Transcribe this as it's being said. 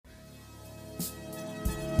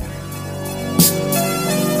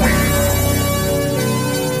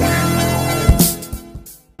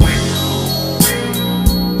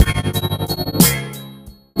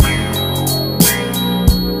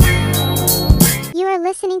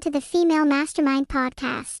listening to the Female Mastermind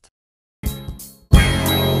podcast.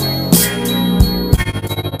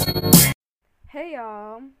 Hey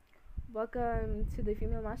y'all, welcome to the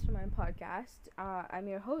Female Mastermind podcast. I'm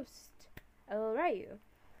your host, El Rayu.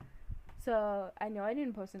 So I know I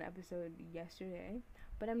didn't post an episode yesterday,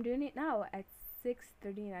 but I'm doing it now at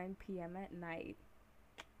 6:39 p.m. at night.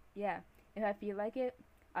 Yeah, if I feel like it,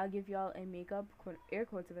 I'll give y'all a makeup, air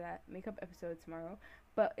quotes of that, makeup episode tomorrow.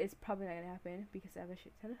 But it's probably not gonna happen because I have a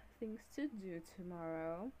shit ton of things to do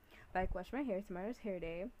tomorrow. Like wash my hair, tomorrow's hair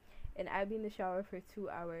day. And I'll be in the shower for 2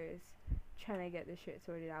 hours trying to get this shit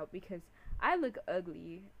sorted out because I look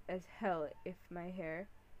ugly as hell if my hair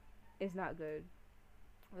is not good.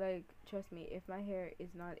 Like, trust me, if my hair is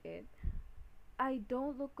not it, I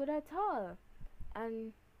don't look good at all.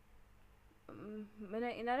 And when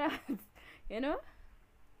I in that, you know,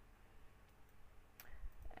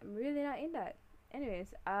 I'm really not in that. Anyways,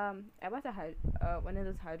 I bought one of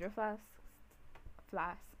those hydro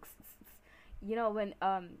flasks. You know when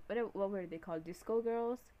what were they called? Disco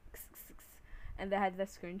girls, and they had the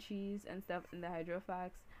scrunchies and stuff, and the hydro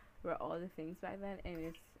flasks were all the things back then.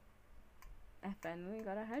 Anyways, I finally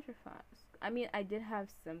got a hydro flask. I mean, I did have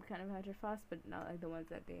some kind of hydro flask, but not like the ones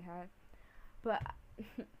that they had. But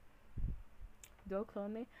don't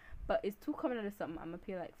clone me. But it's too common or something. I'm gonna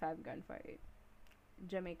pay like $5,000 for it.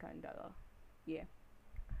 Jamaican dollar. Yeah.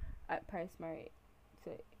 At PriceSmart.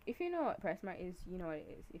 So if you know what PriceSmart is, you know what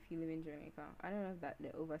it is if you live in Jamaica. I don't know if that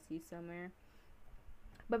they're overseas somewhere.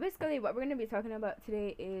 But basically what we're gonna be talking about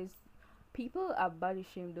today is people are body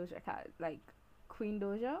shame Doja Cat. Like Queen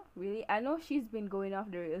Doja, really? I know she's been going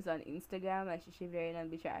off the rails on Instagram, like she shaved her head and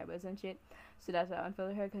bleached her eyebrows and shit. So that's why I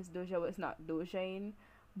unfollowed her, because Doja was not Doja-ing.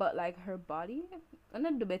 But like her body, I'm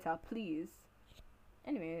not do better, please.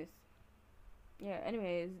 Anyways,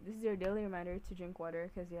 this is your daily reminder to drink water,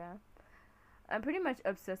 because yeah, I'm pretty much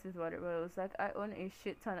obsessed with water bottles. Like, I own a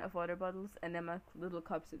shit ton of water bottles and then my little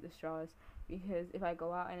cups with the straws, because if I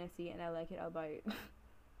go out and I see it and I like it, I'll buy it.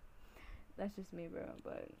 That's just me, bro,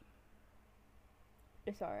 but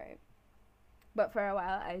it's alright. But for a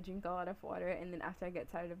while, I drink a lot of water, and then after I get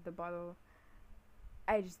tired of the bottle,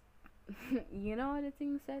 I just, you know what the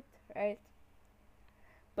thing said, right?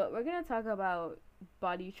 But we're gonna talk about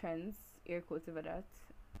body trends, air quotes over that,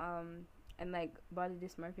 and like body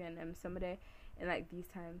dysmorphia and somebody in like these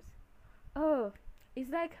times. Oh, it's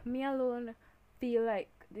like me alone feel like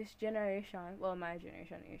this generation, well, my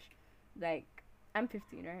generation ish, like I'm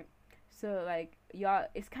 15, right? So like y'all,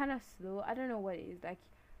 it's kind of slow. I don't know what it is. Like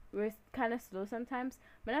we're kind of slow sometimes.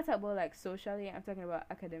 But not talking about like socially. I'm talking about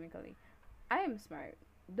academically. I am smart.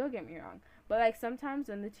 Don't get me wrong. But like sometimes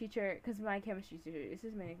when the teacher, cause my chemistry teacher, this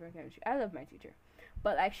is my from chemistry. I love my teacher,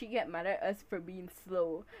 but like she get mad at us for being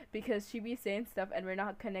slow because she be saying stuff and we're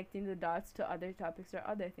not connecting the dots to other topics or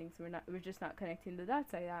other things. We're just not connecting the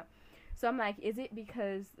dots like that. So I'm like, is it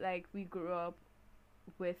because like we grew up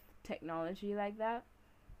with technology like that?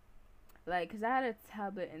 Like, cause I had a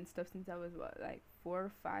tablet and stuff since I was what, like 4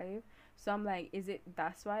 or 5. So I'm like, is it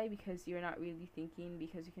that's why, because you're not really thinking,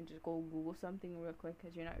 because you can just go Google something real quick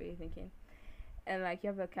because you're not really thinking, and like you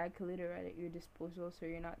have a calculator right at your disposal, so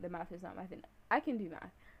you're not, the math is not math, and I can do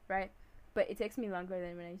math, right? But it takes me longer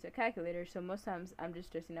than when I use a calculator. So most times I'm just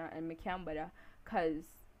stressing out and make count better, cause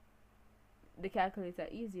the calculators are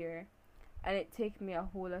easier, and it takes me a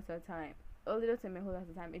whole lot of time. A little time, a whole lot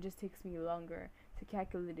of time. It just takes me longer to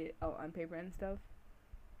calculate it out on paper and stuff,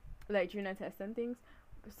 like during a test and things.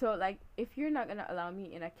 So like if you're not gonna allow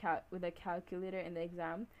me in with a calculator in the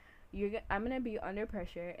exam, I'm gonna be under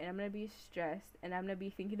pressure, and I'm gonna be stressed, and I'm gonna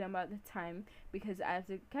be thinking about the time because I have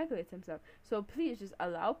to calculate some stuff. So please just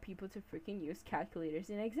allow people to freaking use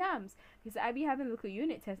calculators in exams, because I be having little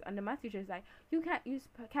unit tests, and the math teacher's like, you can't use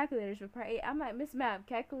calculators for part 8. I'm like, Miss Ma'am,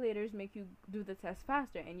 calculators make you do the test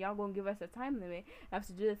faster, and y'all gonna give us a time limit. I have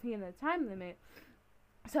to do the thing in the time limit,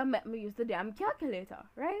 so let me use the damn calculator,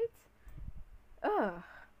 right? Ugh.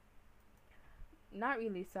 Not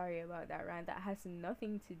really sorry about that rant. That has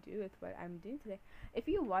nothing to do with what I'm doing today. If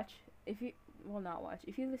you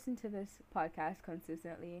listen to this podcast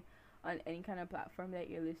consistently on any kind of platform that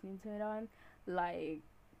you're listening to it on, like,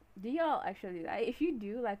 do y'all actually, like, if you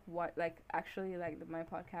do, like, what, like, actually like my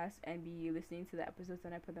podcast and be listening to the episodes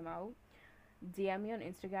when I put them out, DM me on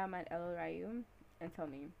Instagram at LRIU and tell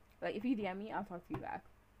me. Like, if you DM me, I'll talk to you back.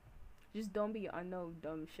 Just don't be on no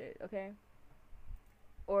dumb shit, okay?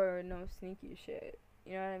 Or no sneaky shit.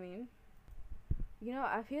 You know what I mean? You know,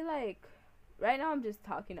 I feel like right now I'm just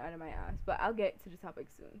talking out of my ass, but I'll get to the topic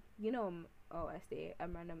soon. You know, I'm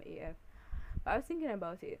random AF. But I was thinking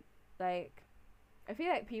about it. Like, I feel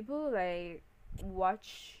like people like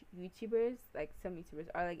watch YouTubers, like some YouTubers,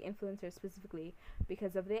 are like influencers specifically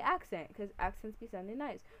because of their accent, because accents be sounding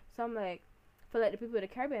nice. So I'm like, for like the people with a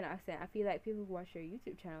Caribbean accent, I feel like people who watch your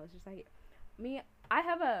YouTube channel is just like me. I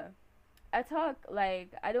talk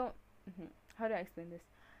like I don't. How do I explain this?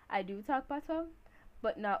 I do talk patois,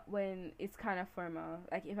 but not when it's kind of formal.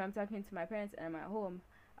 Like if I'm talking to my parents and I'm at home,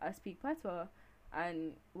 I speak patois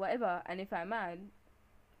and whatever. And if I'm mad,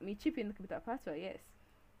 me chipping a bit of patois, yes.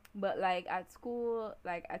 But like at school,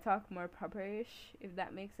 like I talk more properish, if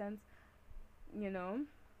that makes sense. You know.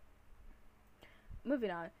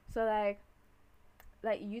 Moving on. So like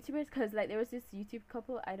YouTubers, cause like there was this YouTube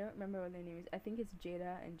couple, I don't remember what their name is. I think it's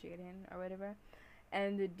Jada and Jaden or whatever,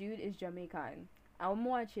 and the dude is Jamaican. I'm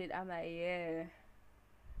watch it. I'm like, yeah,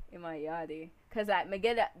 in my yardie, cause like me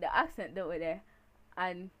get the accent over there,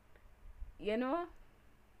 and you know,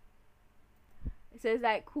 so it's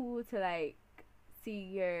like cool to like see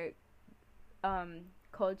your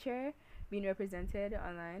culture being represented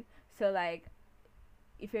online. So like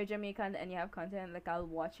if you're Jamaican and you have content, like I'll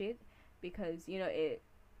watch it because it's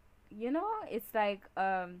like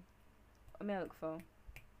what may I look for?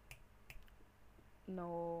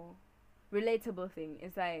 No, relatable thing.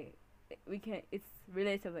 It's like it's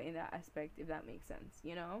relatable in that aspect, if that makes sense,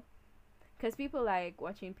 because people like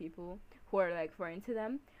watching people who are like foreign to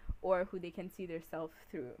them or who they can see their self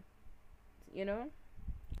through,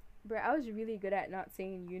 but I was really good at not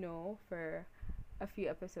saying for a few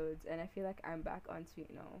episodes, and I feel like I'm back onto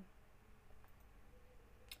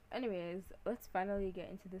anyways. Let's finally get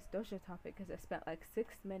into this Doja topic, because I spent like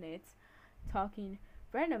 6 minutes talking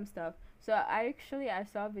random stuff. So I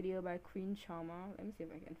saw a video by Queen Chama. Let me see if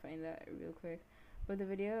I can find that real quick. But the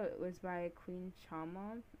video was by Queen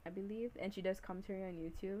Chama, I believe, and she does commentary on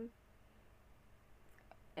YouTube.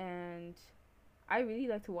 And I really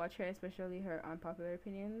like to watch her, especially her unpopular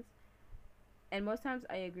opinions. And most times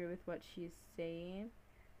I agree with what she's saying.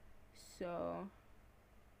 So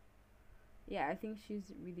yeah, I think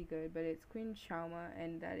she's really good. But it's Queen Chama,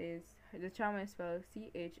 and that is, the Chama is spelled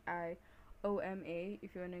Chioma.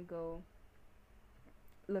 If you want to go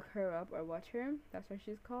look her up or watch her, that's what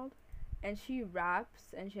she's called. And she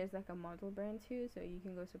raps, and she has like a model brand too, so you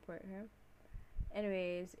can go support her.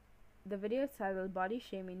 Anyways, the video is titled Body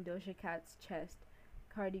Shaming Doja Cat's Chest,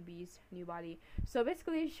 Cardi B's New Body. So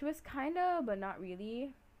basically she was kinda, but not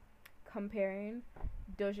really, comparing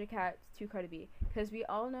Doja Cat to Cardi B, because we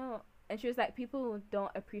all know, and she was like, people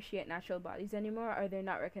don't appreciate natural bodies anymore, or they're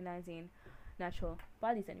not recognizing natural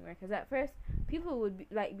bodies anymore. Because at first people would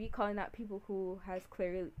be calling out people who has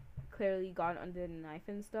clearly gone under the knife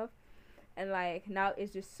and stuff, and like now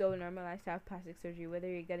it's just so normalized to have plastic surgery, whether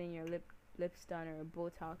you're getting your lips done or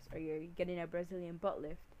Botox, or you're getting a Brazilian butt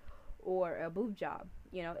lift or a boob job.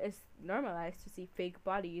 It's normalized to see fake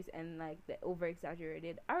bodies and like the over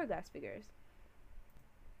exaggerated hourglass figures.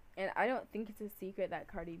 And I don't think it's a secret that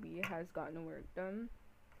Cardi B has gotten work done.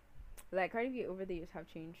 Like, Cardi B over the years have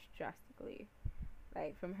changed drastically,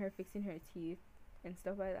 like from her fixing her teeth and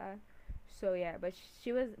stuff like that. So yeah,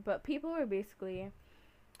 but people were basically,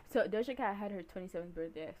 so Doja Cat had her 27th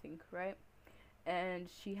birthday, I think, right? And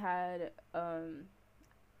she had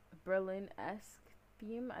Berlin-esque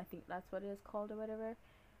theme, I think that's what it is called or whatever.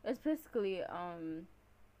 It's basically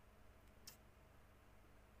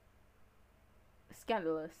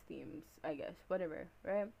scandalous themes, I guess, whatever,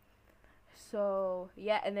 right? So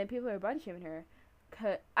yeah, and then people are body shaming her.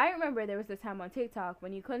 I remember there was a time on TikTok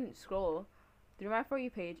when you couldn't scroll through my For You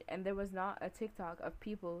page and there was not a TikTok of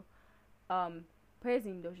people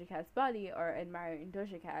praising Doja Cat's body or admiring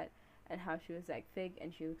Doja Cat and how she was like thick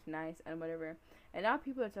and she looks nice and whatever. And now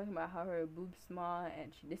people are talking about how her boob's small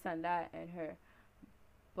and she this and that and her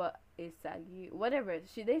butt is saggy, whatever.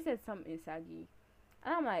 They said something is saggy,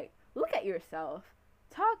 and I'm like, look at yourself,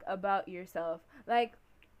 talk about yourself. Like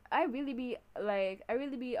I really be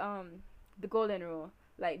the golden rule,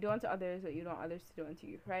 like do unto others what you don't want others to do unto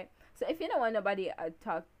you, right? So if you don't want nobody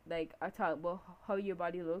talk about how your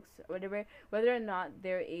body looks or whatever, whether or not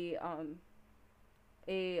they're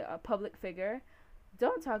a public figure,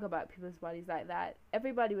 don't talk about people's bodies like that.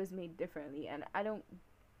 Everybody was made differently, and I don't,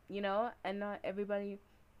 and not everybody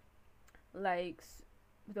likes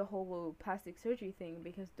the whole plastic surgery thing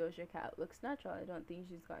because Doja Cat looks natural. I don't think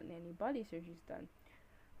she's gotten any body surgeries done,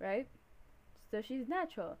 right? So she's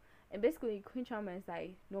natural. And basically Queen Chama is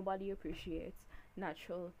like, nobody appreciates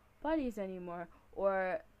natural bodies anymore,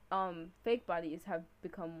 or fake bodies have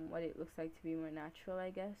become what it looks like to be more natural,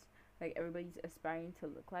 I guess. Like everybody's aspiring to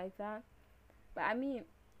look like that. But I mean,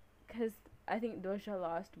 because I think Doja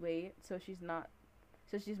lost weight, so she's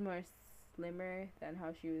more slimmer than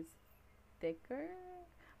how she was thicker.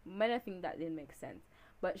 Might not think that didn't make sense.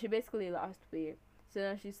 but she basically lost weight. So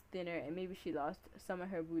now she's thinner, and maybe she lost some of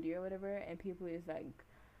her booty or whatever. And people is like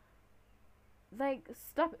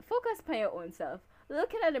stop it. Focus on your own self.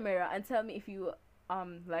 Look in the mirror and tell me if you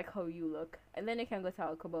like how you look, and then you can go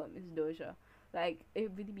talk about Miss Doja. Like, it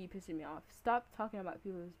really be pissing me off. Stop talking about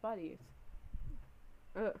people's bodies.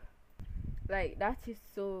 Ugh. Like, that is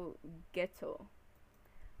so ghetto.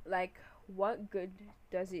 Like, what good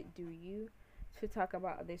does it do you to talk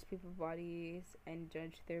about these people's bodies and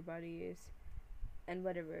judge their bodies and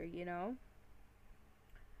whatever, you know?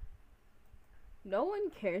 No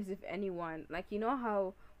one cares if anyone, like, you know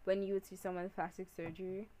how when you would see someone with plastic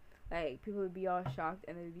surgery, like, people would be all shocked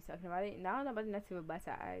and they would be talking about it. Now nobody not even bats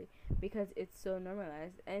an eye because it's so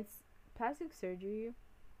normalized. And it's plastic surgery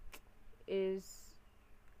is,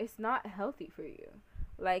 it's not healthy for you.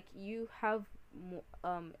 Like, you have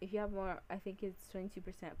if you have more, I think it's 22%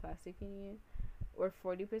 plastic in you, or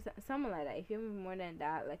 40%, something like that. If you have more than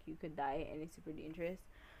that, like, you could die and it's super dangerous.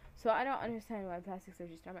 So I don't understand why plastic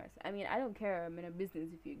surgery is normalized. I mean, I don't care. I'm in a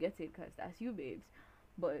business if you get it, because that's you, babes.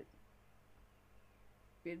 But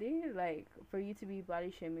really, like, for you to be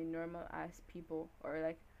body shaming normal ass people, or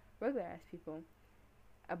like regular ass people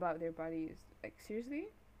about their bodies, like, seriously?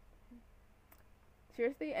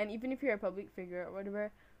 And even if you're a public figure or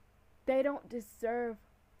whatever, they don't deserve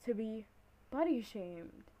to be body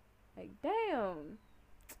shamed. Like, damn,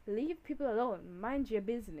 leave people alone, mind your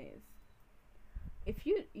business. If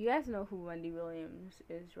you guys know who Wendy Williams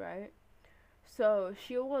is, right? So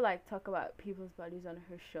she will like talk about people's bodies on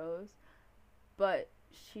her shows, but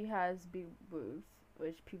she has big boobs,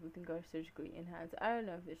 which people think are surgically enhanced. I don't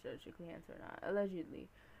know if they're surgically enhanced or not, allegedly,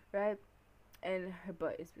 right? And her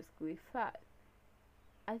butt is basically flat.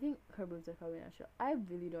 I think her boobs are probably not sure. I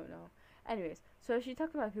really don't know. Anyways, so she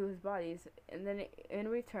talked about people's bodies, and then in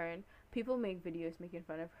return, people make videos making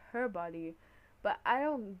fun of her body, but I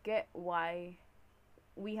don't get why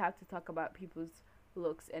we have to talk about people's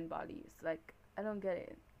looks and bodies. Like, I don't get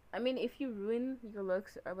it. I mean, if you ruin your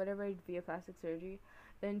looks or whatever via plastic surgery,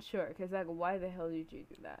 then sure, because, like, why the hell did you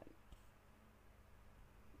do that?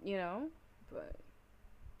 You know? But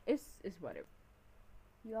it's whatever.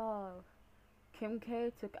 Y'all, Kim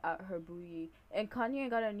K took out her booty, and Kanye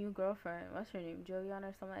got a new girlfriend. What's her name? Juliana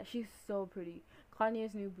or something like that. She's so pretty.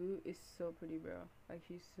 Kanye's new boo is so pretty, bro. Like,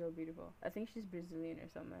 she's so beautiful. I think she's Brazilian or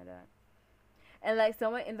something like that. And like,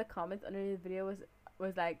 someone in the comments under the video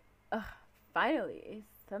was like, ugh, finally,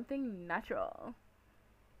 something natural.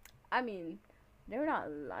 I mean, they're not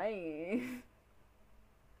lying.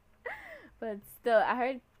 But still, I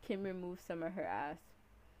heard Kim remove some of her ass.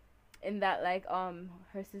 And that, like,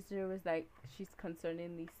 her sister was like, she's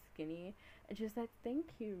concerningly skinny. And she was like, thank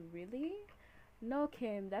you, really? No,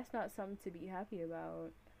 Kim, that's not something to be happy about.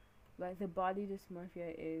 Like, the body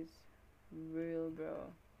dysmorphia is real,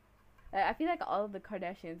 bro. I feel like all of the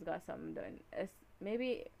Kardashians got something done. It's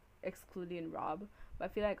maybe excluding Rob, but I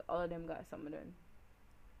feel like all of them got something done.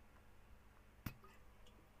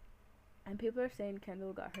 And people are saying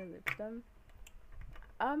Kendall got her lips done.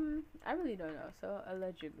 I really don't know. So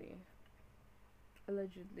allegedly,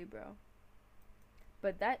 bro.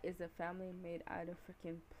 But that is a family made out of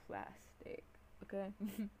freaking plastic. Okay,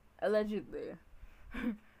 allegedly,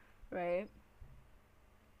 right?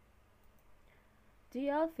 Do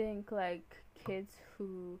y'all think, like, kids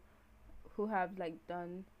who have like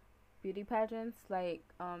done beauty pageants, like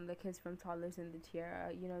the kids from Toddlers in the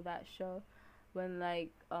Tiara, you know, that show, when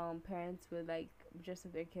like parents would like dress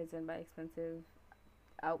up their kids and buy expensive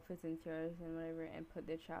outfits and tiaras and whatever and put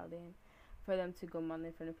their child in for them to go model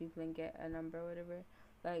in front of people and get a number or whatever.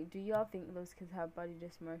 Like, do y'all think those kids have body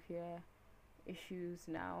dysmorphia issues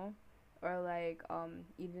now? Or like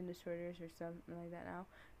eating disorders or something like that now?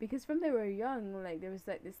 Because from they were young, like, there was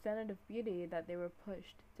like this standard of beauty that they were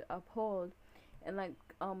pushed to uphold, and like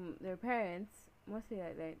their parents, mostly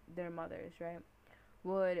like their mothers, right,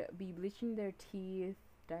 would be bleaching their teeth,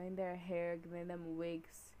 dyeing their hair, giving them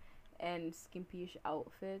wigs and skimpyish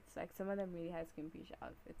outfits. Like, some of them really had skimpyish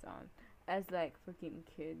outfits on as like freaking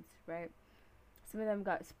kids, right? Some of them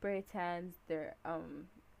got spray tans. They're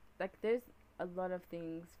like, there's a lot of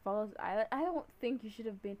things. False eyelash. I don't think you should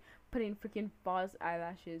have been putting freaking false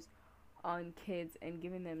eyelashes on kids and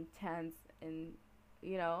giving them tans and,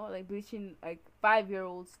 you know, like bleaching like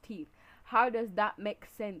 5-year-olds' teeth. How does that make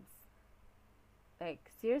sense?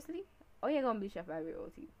 Like, seriously? Oh, you're gonna bleach a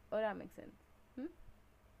 5-year-old teeth? Oh, that makes sense.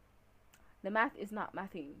 The math is not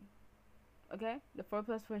mathing. Okay? The 4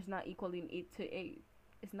 plus 4 is not equaling 8 to 8.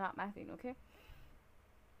 It's not mathing, okay?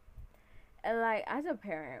 And like, as a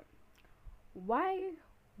parent, why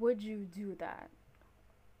would you do that?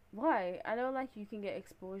 Why? I know, like, you can get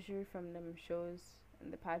exposure from them shows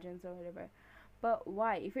in the pageants or whatever. But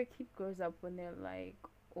why? If your kid grows up when they're like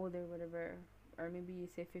older, whatever, or maybe you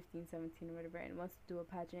say 15, 17, or whatever, and wants to do a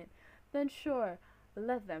pageant, then sure,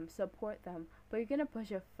 let them, support them. But you're gonna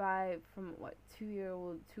push a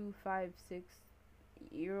 2-year-old, 5, 6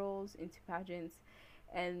 year olds into pageants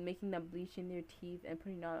and making them bleach in their teeth and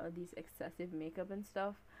putting on all these excessive makeup and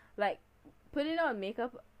stuff. Like, putting on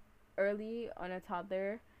makeup early on a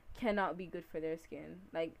toddler cannot be good for their skin.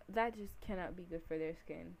 Like, that just cannot be good for their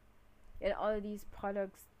skin. And all of these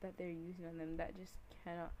products that they're using on them, that just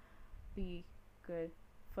cannot be good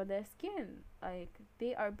for their skin. Like,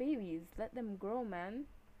 they are babies. Let them grow, man.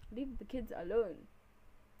 Leave the kids alone.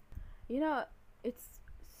 You know, it's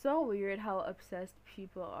so weird how obsessed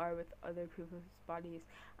people are with other people's bodies.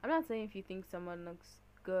 I'm not saying if you think someone looks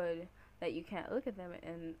good that you can't look at them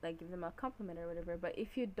and like give them a compliment or whatever, but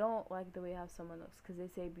if you don't like the way how someone looks, because they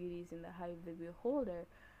say beauty is in the eye of the beholder,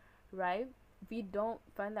 right? If you don't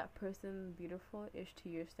find that person beautiful-ish to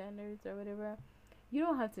your standards or whatever, you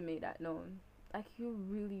don't have to make that known. Like, you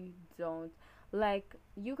really don't. Like,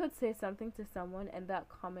 you could say something to someone and that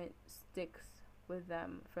comment sticks with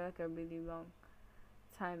them for like a really long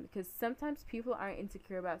time, because sometimes people aren't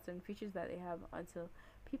insecure about certain features that they have until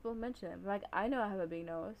people mention them. Like, I know I have a big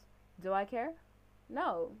nose. Do I care?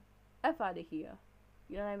 No. F out of here.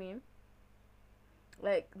 You know what I mean?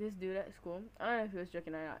 Like, this dude at school, I don't know if he was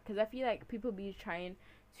joking or not, because I feel like people be trying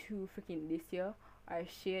to freaking diss you or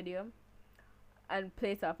shade you and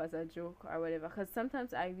play it off as a joke or whatever, because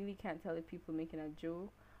sometimes I really can't tell if people making a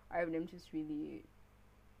joke or if them just really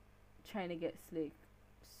trying to get slick.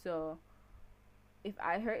 So if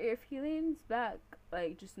I hurt your feelings back,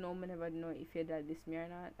 like, just know me never know if your dad diss me or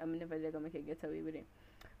not. I'm never gonna make it get away with it.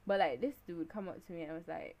 But like, this dude come up to me and was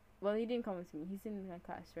like, well, he didn't come up to me, he's in my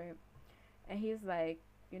class, right? And he's like,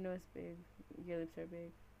 your nose big, your lips are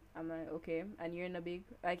big. I'm like, okay, and you're in a big,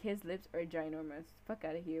 like, his lips are ginormous. Fuck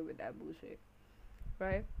out of here with that bullshit,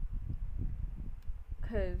 right?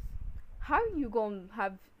 Cause how are you gonna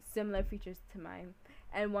have similar features to mine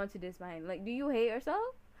and want to diss mine? Like, do you hate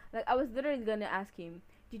yourself? Like, I was literally gonna ask him,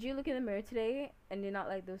 did you look in the mirror today and did not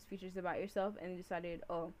like those features about yourself and decided,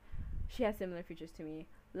 oh, she has similar features to me,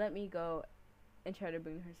 let me go and try to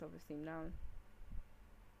bring her self-esteem down?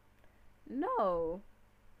 No.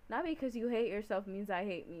 Not because you hate yourself means I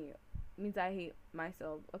hate me. Means I hate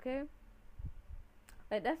myself, okay?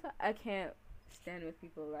 Like, that's what I can't stand with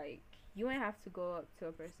people. Like, you ain't have to go up to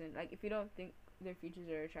a person. Like, if you don't think their features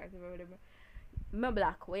are attractive or whatever. I'm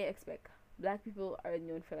black. What you expect? Black people are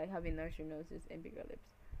known for, like, having larger noses and bigger lips.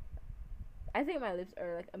 I think my lips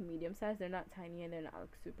are, like, a medium size. They're not tiny and they're not,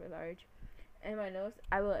 like, super large. And my nose,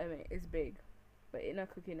 I will admit, is big. But it's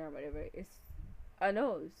not cooking or whatever. It's a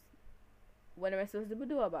nose. What am I supposed to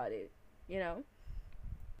do about it? You know?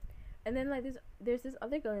 And then, like, there's this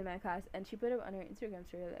other girl in my class, and she put up on her Instagram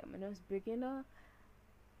story, like, my nose big, you know?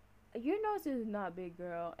 Your nose is not big,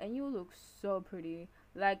 girl, and you look so pretty.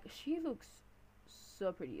 Like, she looks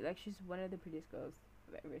so pretty. Like, she's one of the prettiest girls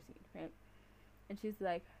I've ever seen, right? And she's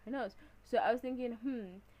like, her nose. So I was thinking,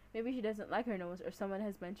 maybe she doesn't like her nose, or someone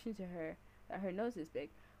has mentioned to her that her nose is big.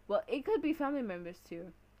 Well, it could be family members,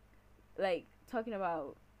 too. Like, talking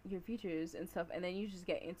about your features and stuff, and then you just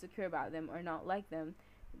get insecure about them or not like them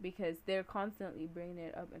because they're constantly bringing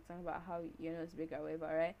it up and talking about how your nose is big or whatever,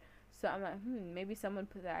 right? So I'm like, maybe someone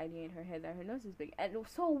put that idea in her head that her nose is big. And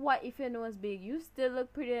so what if your nose is big? You still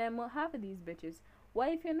look prettier than half of these bitches. What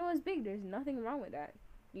if your nose is big? There's nothing wrong with that.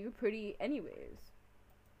 You're pretty anyways.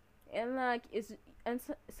 And like,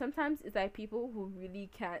 sometimes it's like people who really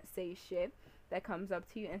can't say shit that comes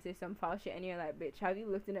up to you and say some foul shit, and you're like, bitch, have you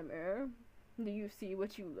looked in a mirror? Do you see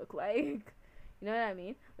what you look like? You know what I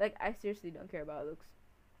mean? Like, I seriously don't care about looks.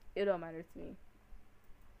 It don't matter to me.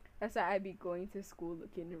 That's why I be going to school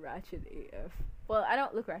looking ratchet AF. Well, I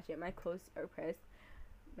don't look ratchet. My clothes are pressed.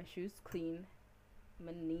 My shoes clean.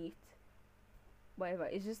 My neat. Whatever.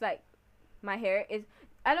 It's just like, my hair is...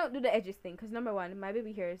 I don't do the edges thing. Because number one, my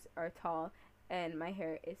baby hairs are tall. And my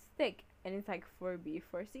hair is thick. And it's like 4B,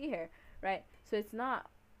 4C hair. Right? So it's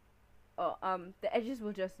not... the edges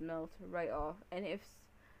will just melt right off. And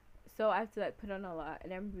so I have to like put on a lot.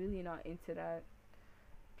 And I'm really not into that.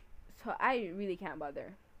 So I really can't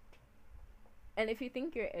bother. And if you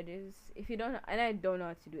think your edges, if you don't, and I don't know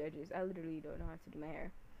how to do edges, I literally don't know how to do my hair,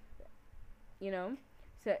 you know,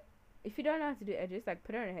 so if you don't know how to do edges, like,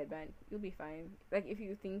 put on a headband, you'll be fine. Like, if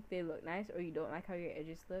you think they look nice, or you don't like how your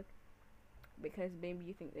edges look, because maybe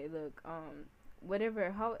you think they look,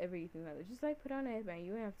 however you think they look, just, like, put on a headband.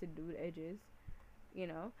 You don't have to do the edges, you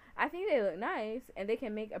know. I think they look nice, and they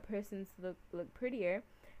can make a person's look prettier,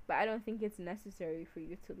 but I don't think it's necessary for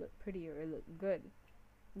you to look prettier or look good.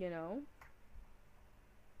 you know?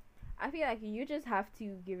 I feel like you just have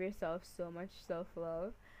to give yourself so much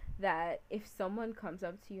self-love that if someone comes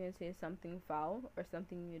up to you and says something foul or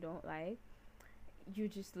something you don't like, you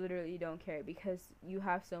just literally don't care because you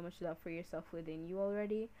have so much love for yourself within you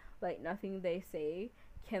already. Like nothing they say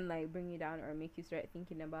can like bring you down or make you start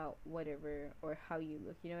thinking about whatever or how you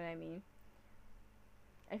look, you know what I mean?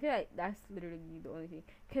 I feel like that's literally the only thing,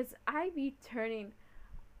 cuz I be training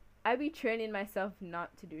myself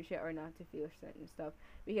not to do shit or not to feel certain stuff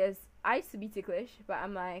because I used to be ticklish, but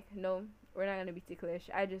I'm like, no, we're not gonna be ticklish.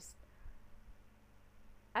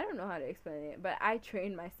 I don't know how to explain it, but I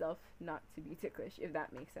trained myself not to be ticklish, if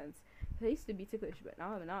that makes sense. 'Cause I used to be ticklish, but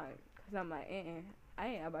now I'm not. Because I'm like, I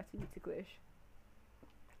ain't about to be ticklish.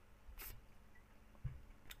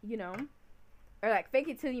 You know? Or like, fake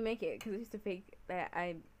it till you make it. Because I used to fake that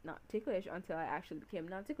I'm not ticklish until I actually became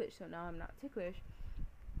not ticklish. So now I'm not ticklish.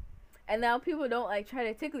 And now people don't like try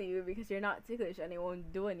to tickle you because you're not ticklish and they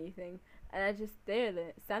won't do anything. And I just stand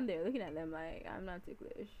there looking at them like, I'm not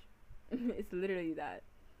ticklish. It's literally that.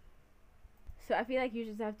 So I feel like you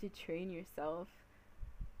just have to train yourself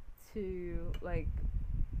to like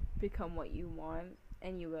become what you want,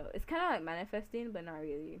 and you will. It's kind of like manifesting, but not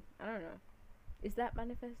really. I don't know. Is that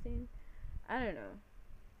manifesting? I don't know.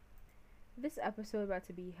 This episode about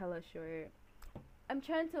to be hella short. I'm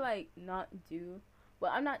trying to like not do.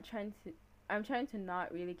 Well, I'm trying to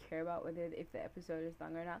not really care about whether if the episode is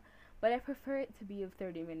long or not. But I prefer it to be of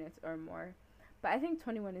 30 minutes or more. But I think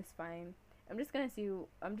 21 is fine. I'm just gonna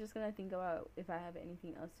think about if I have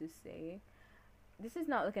anything else to say. This is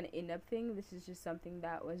not like an in-depth thing. This is just something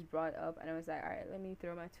that was brought up, and I was like, alright, let me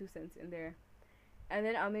throw my 2 cents in there. And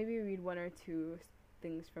then I'll maybe read one or two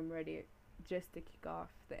things from Reddit just to kick off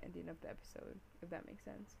the ending of the episode, if that makes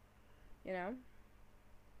sense. You know?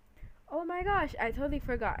 Oh my gosh, I totally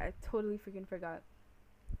forgot. I totally freaking forgot.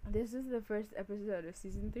 This is the first episode of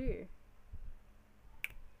season 3.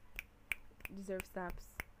 Deserve snaps.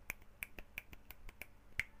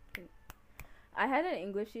 I had an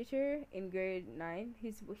English teacher in grade 9.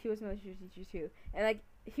 He was my literature teacher too. And like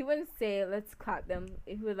he wouldn't say let's clap them.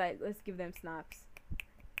 He would like let's give them snaps.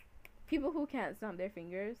 People who can't snap their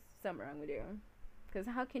fingers, something wrong with you. Cause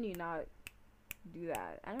how can you not do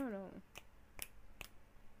that? I don't know.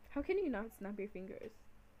 How can you not snap your fingers?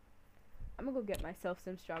 I'm gonna go get myself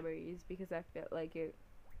some strawberries because I felt like it.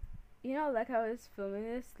 You know, like I was filming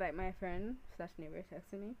this, like my friend / neighbor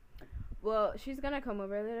texted me. Well, she's gonna come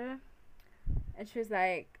over later. And she was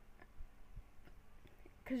like,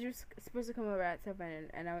 because you're supposed to come over at 7,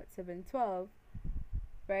 and now it's 7:12,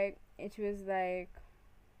 right? And she was like,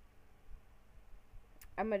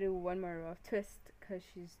 I'm gonna do one more rough twist, because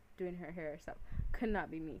she's doing her hair or something. Could not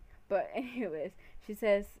be me. But anyways, she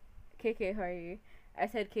says, KK, hurry. I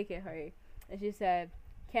said, KK, hurry. And she said,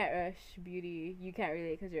 can't rush, beauty. You can't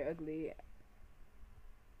relate because you're ugly.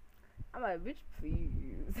 I'm like, bitch,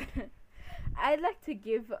 please. I'd like to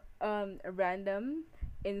give random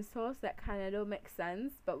insults that kind of don't make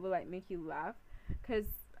sense but will like make you laugh, because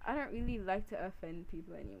I don't really like to offend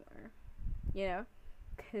people anymore, you know,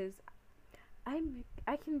 because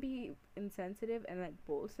I can be insensitive and like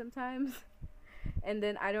bold sometimes and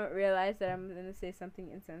then I don't realize that I'm gonna say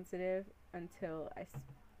something insensitive until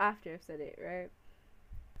after I've said it, right?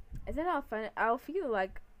 And then I'll feel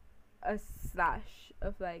like a slash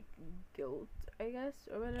of like guilt, I guess,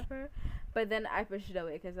 or whatever. But then I push it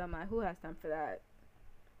away because I'm like, who has time for that?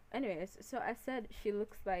 Anyways, so I said she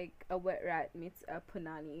looks like a wet rat meets a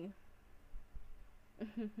punani.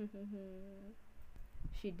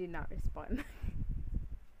 She did not respond.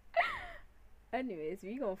 Anyways,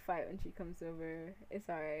 we gonna fight when she comes over. It's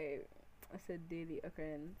alright. It's a daily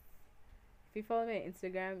occurrence. If you follow me on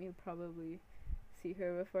Instagram, you'll probably see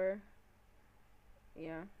her before.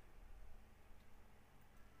 Yeah.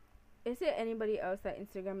 Is it anybody else that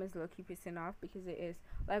Instagram is low-key pissing off? Because it is.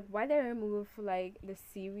 Like, why they remove, like, the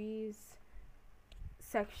series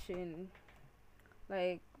section?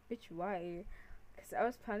 Like, bitch, why? Because I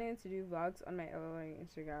was planning to do vlogs on my LLA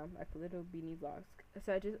Instagram, like, little beanie vlogs.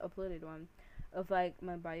 So I just uploaded one of, like,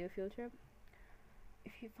 my biofield trip.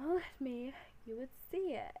 If you followed me, you would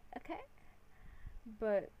see it, okay?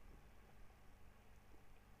 But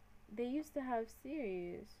they used to have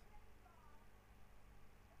series.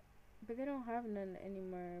 But they don't have none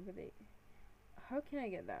anymore. But how can I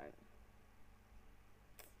get that?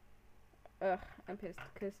 Ugh, I'm pissed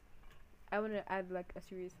because I want to add like a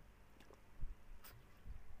series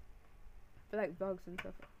for like vlogs and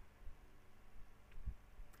stuff.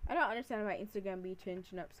 I don't understand why Instagram be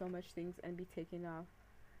changing up so much things and be taking off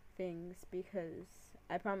things, because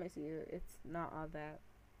I promise you it's not all that.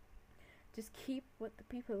 Just keep what the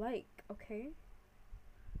people like, okay?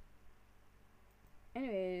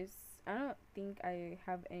 Anyways, I don't think I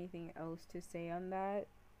have anything else to say on that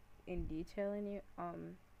in detail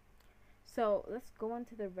so let's go on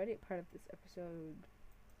to the Reddit part of this episode.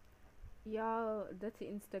 Y'all, Dirty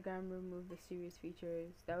Instagram removed the series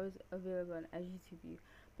features that was available on IGTV,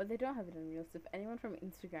 but they don't have it on Reels. If anyone from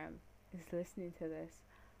Instagram is listening to this,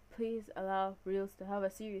 please allow Reels to have a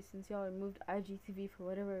series since y'all removed IGTV for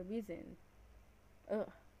whatever reason.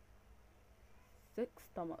 Ugh. Sick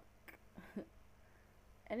stomach.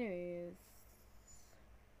 Anyways,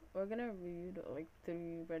 we're gonna read like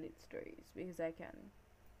 3 Reddit stories because I can.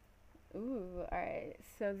 Ooh, alright.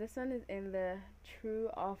 So this one is in the True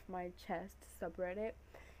Off My Chest subreddit.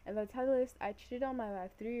 And the title is, I cheated on my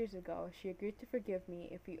wife 3 years ago. She agreed to forgive me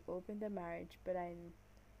if we opened a marriage, but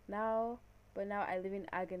now I live in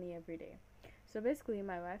agony every day. So basically,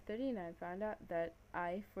 my wife, 39, found out that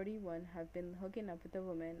I, 41, have been hooking up with a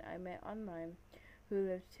woman I met online who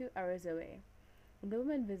lived 2 hours away. When the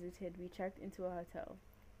woman visited, we checked into a hotel.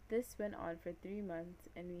 This went on for 3 months,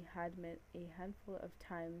 and we had met a handful of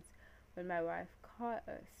times when my wife caught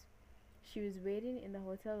us. She was waiting in the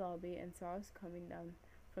hotel lobby and saw us coming down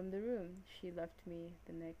from the room. She left me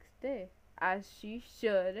the next day, as she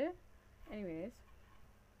should. Anyways,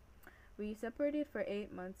 we separated for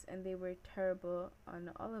 8 months and they were terrible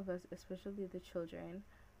on all of us, especially the children.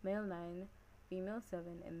 Male 9, female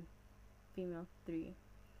 7, and female 3.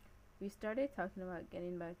 We started talking about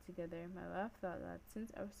getting back together. My wife thought that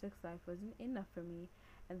since our sex life wasn't enough for me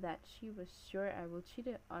and that she was sure I will cheat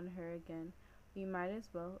on her again, we might as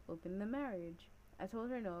well open the marriage. I told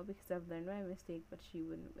her no because I've learned my mistake, but she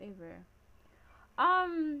wouldn't waver.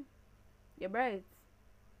 Your brides,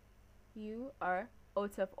 you are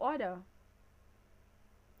out of order.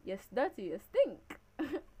 Yes, dirty, you stink.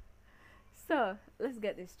 So, let's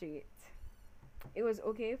get this straight. It was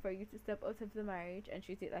okay for you to step out of the marriage and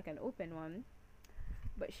treat it like an open one,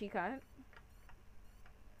 but she can't.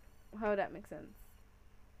 How would that make sense?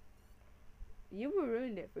 You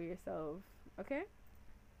ruined it for yourself, okay?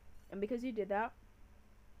 And because you did that,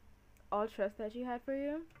 all trust that she had for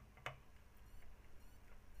you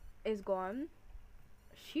is gone.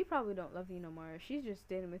 She probably don't love you no more. She's just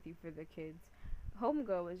staying with you for the kids.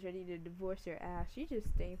 Homegirl was ready to divorce your ass. She's just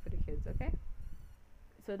staying for the kids, okay?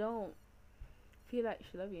 So don't feel like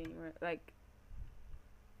she love you anymore. Like,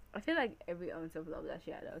 I feel like every ounce of love that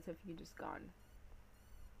she had out of you just gone.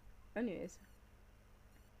 Anyways,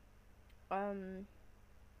 I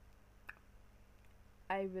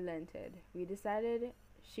relented. We decided,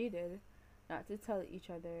 she did, not to tell each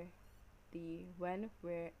other the when,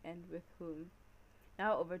 where, and with whom.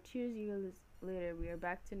 Now, over 2 years later, we are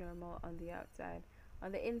back to normal on the outside.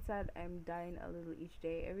 On the inside, I'm dying a little each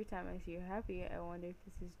day. Every time I see her happy, I wonder if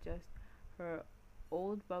this is just her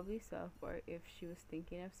old bubbly self or if she was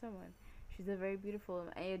thinking of someone. She's a very beautiful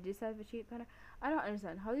woman, and you decide to cheat on her. I don't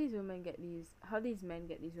understand how these men get these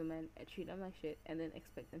women and treat them like shit, and then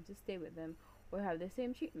expect them to stay with them or have the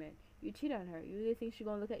same treatment. You cheat on her, you really think she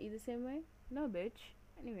gonna look at you the same way? No, bitch.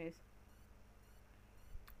 Anyways,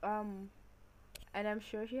 and I'm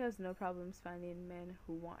sure she has no problems finding men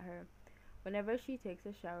who want her. Whenever she takes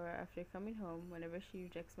a shower after coming home, whenever she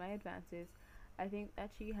rejects my advances, I think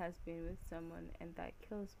that she has been with someone, and that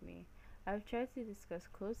kills me. I've tried to discuss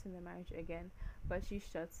closing the marriage again, but she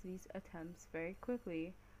shuts these attempts very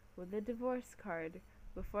quickly with the divorce card.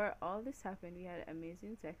 Before all this happened, we had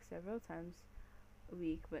amazing sex several times a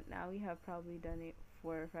week, but now we have probably done it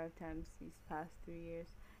 4 or 5 times these past 3 years.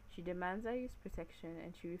 She demands I use protection,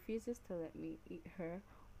 and she refuses to let me eat her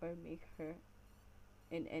or make her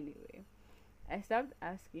in any way. I stopped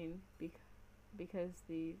asking because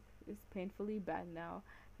this is painfully bad now.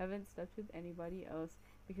 I haven't slept with anybody else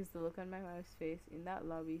because the look on my wife's face in that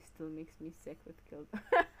lobby still makes me sick with guilt.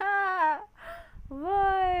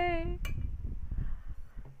 Why?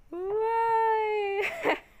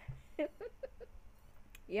 Why?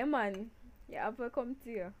 Yeah, man. Yeah, I'll come to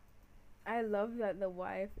you. I love that the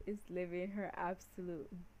wife is living her absolute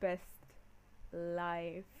best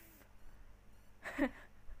life.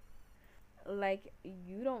 Like,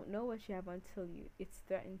 you don't know what you have until it's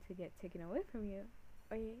threatened to get taken away from you,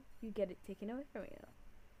 or you get it taken away from you.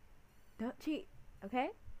 Don't cheat, okay?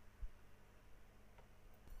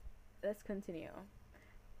 Let's continue.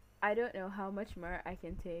 I don't know how much more I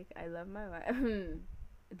can take. I love my wife.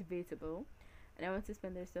 Debatable. And I want to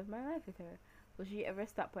spend the rest of my life with her. Will she ever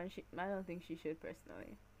stop punishing? I don't think she should,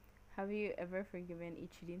 personally. Have you ever forgiven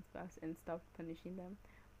each cheating spouse and stopped punishing them?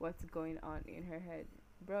 What's going on in her head?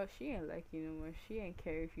 Bro, she ain't like you no more. She ain't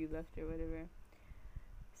care if you left or whatever.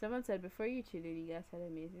 Someone said, before you cheated, you guys had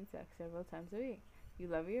amazing sex several times a week. You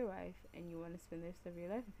love your wife and you want to spend the rest of your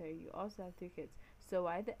life with her. You also have 3 kids. So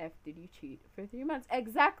why the F did you cheat for 3 months?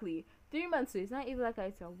 Exactly. 3 months. So it's not even like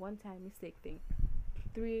it's a one-time mistake thing.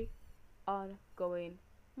 3 ongoing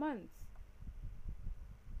months.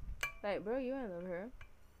 Like, bro, you don't love her.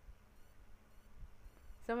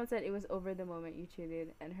 Someone said it was over the moment you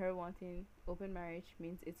cheated, and her wanting open marriage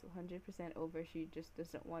means it's 100% over. She just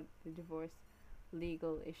doesn't want the divorce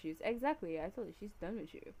legal issues. Exactly. I told you, she's done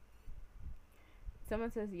with you.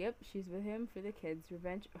 Someone says, yep, she's with him for the kids.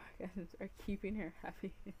 Revenge orgasms are keeping her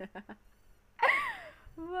happy.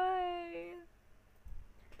 Why?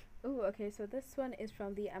 Oh, okay, so this one is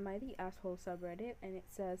from the Am I the Asshole subreddit, and it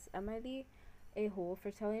says, am I the a-hole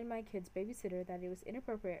for telling my kid's babysitter that it was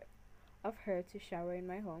inappropriate of her to shower in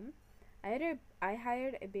my home? I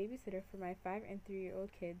hired a babysitter for my 5 and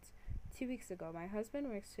 3-year-old kids 2 weeks ago. My husband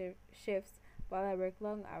works shifts while I work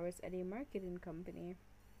long hours at a marketing company.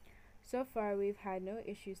 So far, we've had no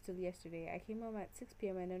issues till yesterday. I came home at 6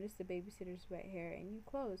 p.m. and noticed the babysitter's wet hair and new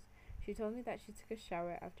clothes. She told me that she took a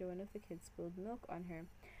shower after one of the kids spilled milk on her.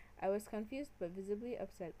 I was confused but visibly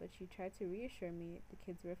upset, but she tried to reassure me the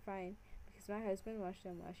kids were fine because my husband washed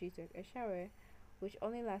them while she took a shower, which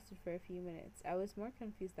only lasted for a few minutes. I was more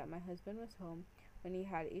confused that my husband was home when he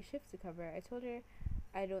had a shift to cover. I told her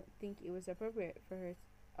I don't think it was appropriate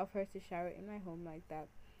of her to shower in my home like that.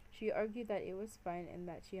 She argued that it was fine and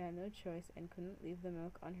that she had no choice and couldn't leave the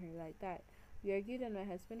milk on her like that. We argued and my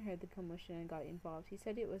husband heard the commotion and got involved. He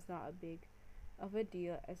said it was not a big of a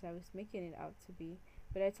deal as I was making it out to be,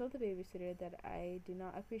 but I told the babysitter that I did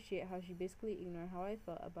not appreciate how she basically ignored how I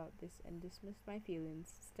felt about this and dismissed my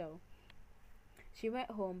feelings still. She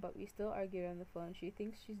went home, but we still argued on the phone. She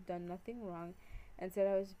thinks she's done nothing wrong and said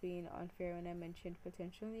I was being unfair when I mentioned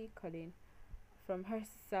potentially cutting from her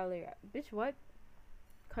salary. Bitch, what?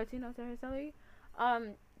 Cutting out of her salary?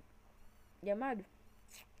 You're mad.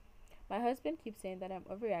 My husband keeps saying that I'm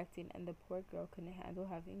overreacting and the poor girl couldn't handle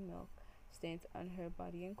having milk stains on her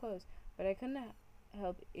body and clothes, but I couldn't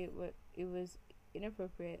help it. It was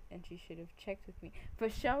inappropriate and she should have checked with me. For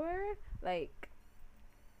shower, like,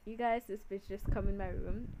 you guys, this bitch just come in my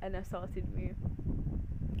room and assaulted me,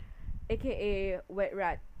 aka wet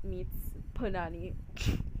rat meets punani.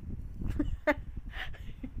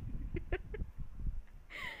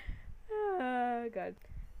 Oh god.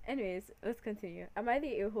 Anyways, let's continue. Am I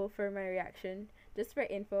the a-hole for my reaction? Just for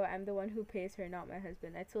info, I'm the one who pays her, not my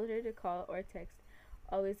husband. I told her to call or text,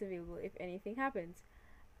 always available if anything happens.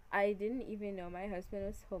 I didn't even know my husband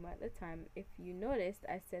was home at the time. If you noticed,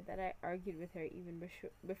 I said that I argued with her even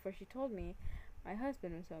before she told me my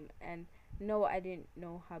husband was home. And no, I didn't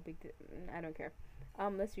know how big I don't care.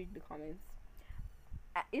 Let's read the comments.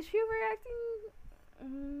 Is she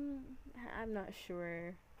overreacting? I'm not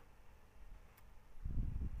sure.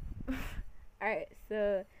 Alright,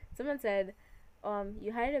 so someone said,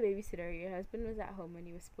 you hired a babysitter. Your husband was at home when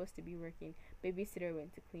he was supposed to be working. Babysitter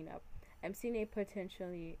went to clean up. I'm seeing a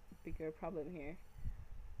potentially bigger problem here.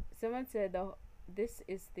 Someone said this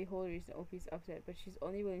is the whole reason Opie's upset, but she's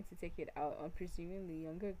only willing to take it out on presumably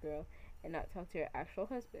younger girl and not talk to her actual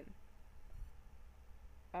husband.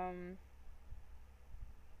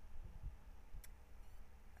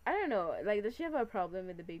 I don't know. Like, does she have a problem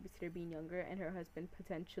with the babysitter being younger and her husband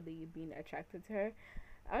potentially being attracted to her?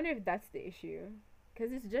 I wonder if that's the issue.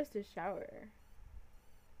 Because it's just a shower.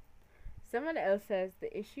 Someone else says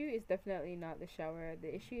the issue is definitely not the shower.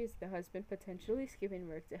 The issue is the husband potentially skipping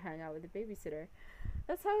work to hang out with the babysitter.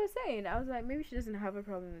 That's how I was saying. I was like, maybe she doesn't have a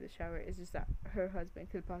problem with the shower. It's just that her husband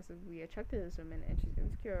could possibly be attracted to this woman and she's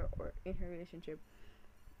insecure or in her relationship.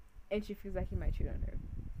 And she feels like he might cheat on her.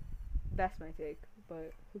 That's my take.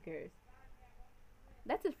 But who cares?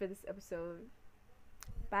 That's it for this episode.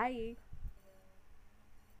 Bye.